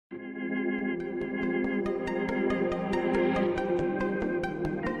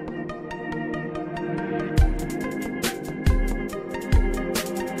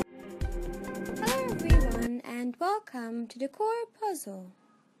welcome to the Core Puzzle.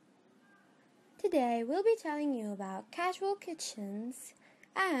 Today we'll be telling you about casual kitchens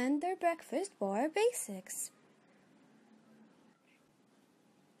and their breakfast bar basics.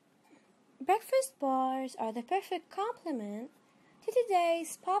 Breakfast bars are the perfect complement to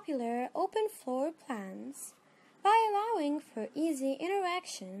today's popular open floor plans by allowing for easy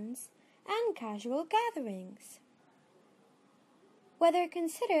interactions and casual gatherings. Whether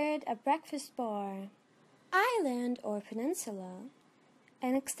considered a breakfast bar, island or peninsula,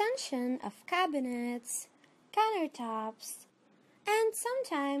 an extension of cabinets, countertops, and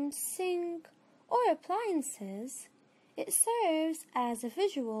sometimes sink or appliances, it serves as a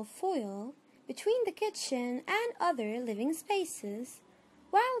visual foil between the kitchen and other living spaces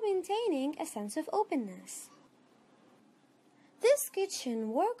while maintaining a sense of openness. This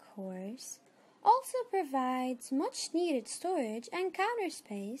kitchen workhorse also provides much-needed storage and counter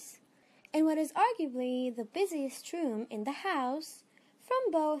space in what is arguably the busiest room in the house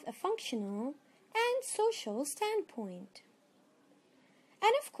from both a functional and social standpoint.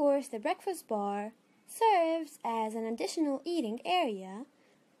 And of course, the breakfast bar serves as an additional eating area,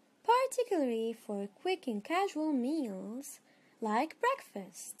 particularly for quick and casual meals like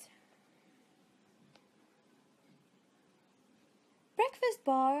breakfast. Breakfast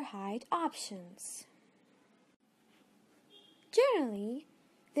bar height options. Generally,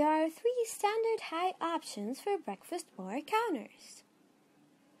 there are 3 standard height options for breakfast bar counters: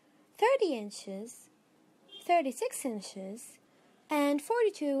 30 inches, 36 inches, and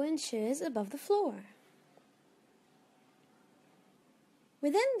 42 inches above the floor.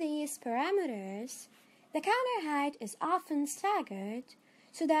 Within these parameters, the counter height is often staggered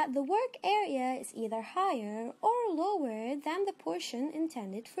so that the work area is either higher or lower than the portion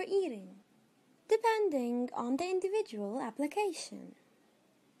intended for eating, depending on the individual application.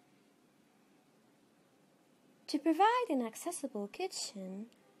 To provide an accessible kitchen,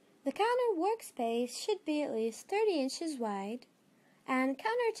 the counter workspace should be at least 30 inches wide, and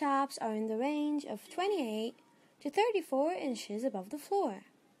countertops are in the range of 28 to 34 inches above the floor.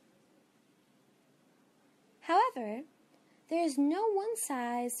 However, there is no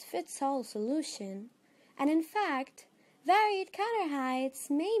one-size-fits-all solution, and in fact, varied counter heights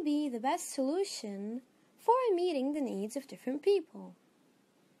may be the best solution for meeting the needs of different people.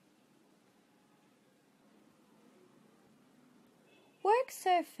 Work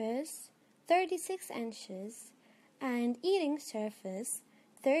surface 36 inches and eating surface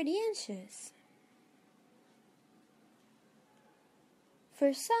 30 inches.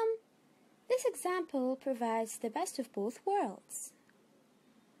 For some, this example provides the best of both worlds.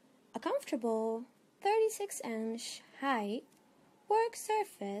 A comfortable 36-inch height work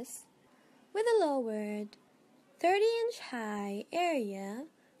surface with a lowered 30-inch high area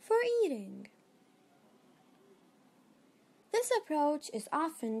for eating. This approach is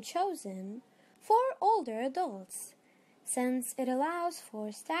often chosen for older adults since it allows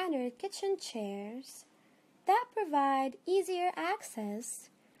for standard kitchen chairs that provide easier access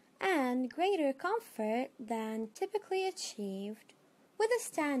and greater comfort than typically achieved with a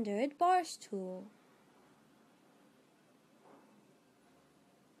standard bar stool.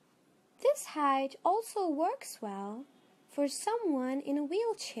 This height also works well for someone in a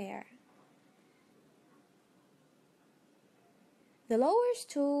wheelchair. The lower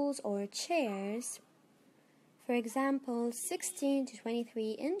stools or chairs, for example 16 to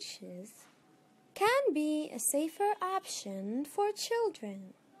 23 inches, can be a safer option for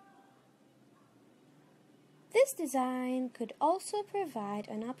children. This design could also provide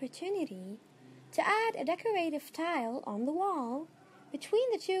an opportunity to add a decorative tile on the wall between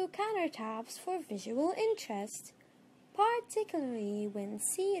the 2 countertops for visual interest, particularly when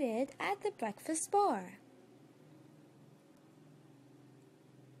seated at the breakfast bar.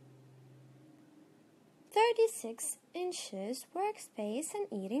 "36 inches workspace and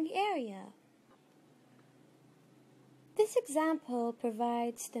eating area." This example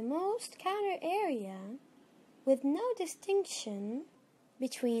provides the most counter area with no distinction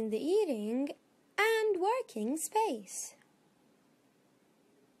between the eating and working space.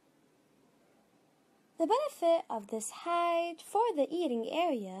 The benefit of this height for the eating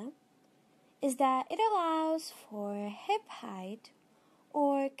area is that it allows for hip height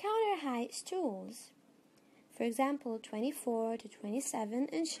or counter height stools, for example 24 to 27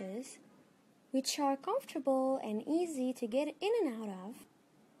 inches, which are comfortable and easy to get in and out of,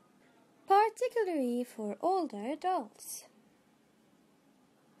 particularly for older adults.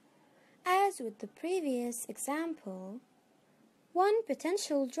 As with the previous example, one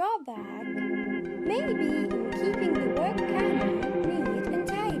potential drawback may be in keeping the work